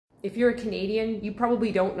If you're a Canadian, you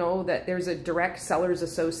probably don't know that there's a Direct Sellers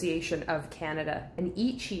Association of Canada, and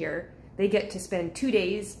each year they get to spend 2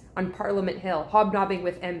 days on Parliament Hill hobnobbing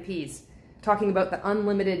with MPs, talking about the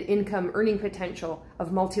unlimited income earning potential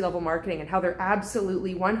of multi-level marketing and how they're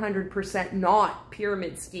absolutely 100% not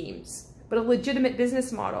pyramid schemes, but a legitimate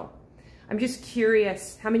business model. I'm just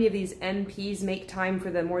curious how many of these MPs make time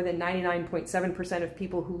for the more than 99.7% of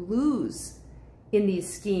people who lose in these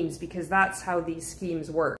schemes, because that's how these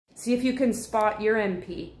schemes work. See if you can spot your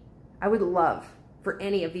MP. I would love for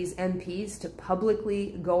any of these MPs to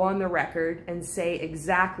publicly go on the record and say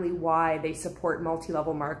exactly why they support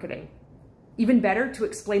multi-level marketing. Even better, to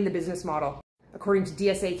explain the business model. According to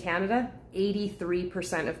DSA Canada,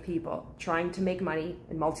 83% of people trying to make money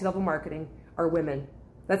in multi-level marketing are women.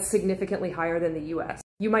 That's significantly higher than the US.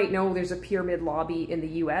 You might know there's a pyramid lobby in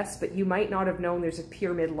the US, but you might not have known there's a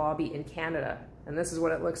pyramid lobby in Canada. And this is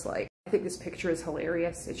what it looks like. I think this picture is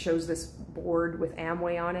hilarious. It shows this board with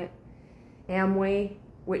Amway on it. Amway,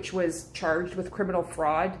 which was charged with criminal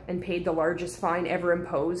fraud and paid the largest fine ever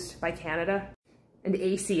imposed by Canada. And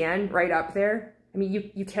ACN right up there. I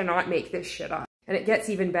mean, you cannot make this shit up. And it gets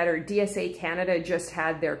even better. DSA Canada just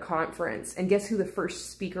had their conference. And guess who the first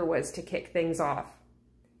speaker was to kick things off?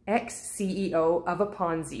 Ex-CEO of a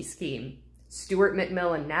Ponzi scheme. Stuart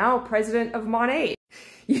McMillan, now president of Monet.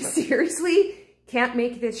 You seriously can't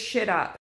make this shit up.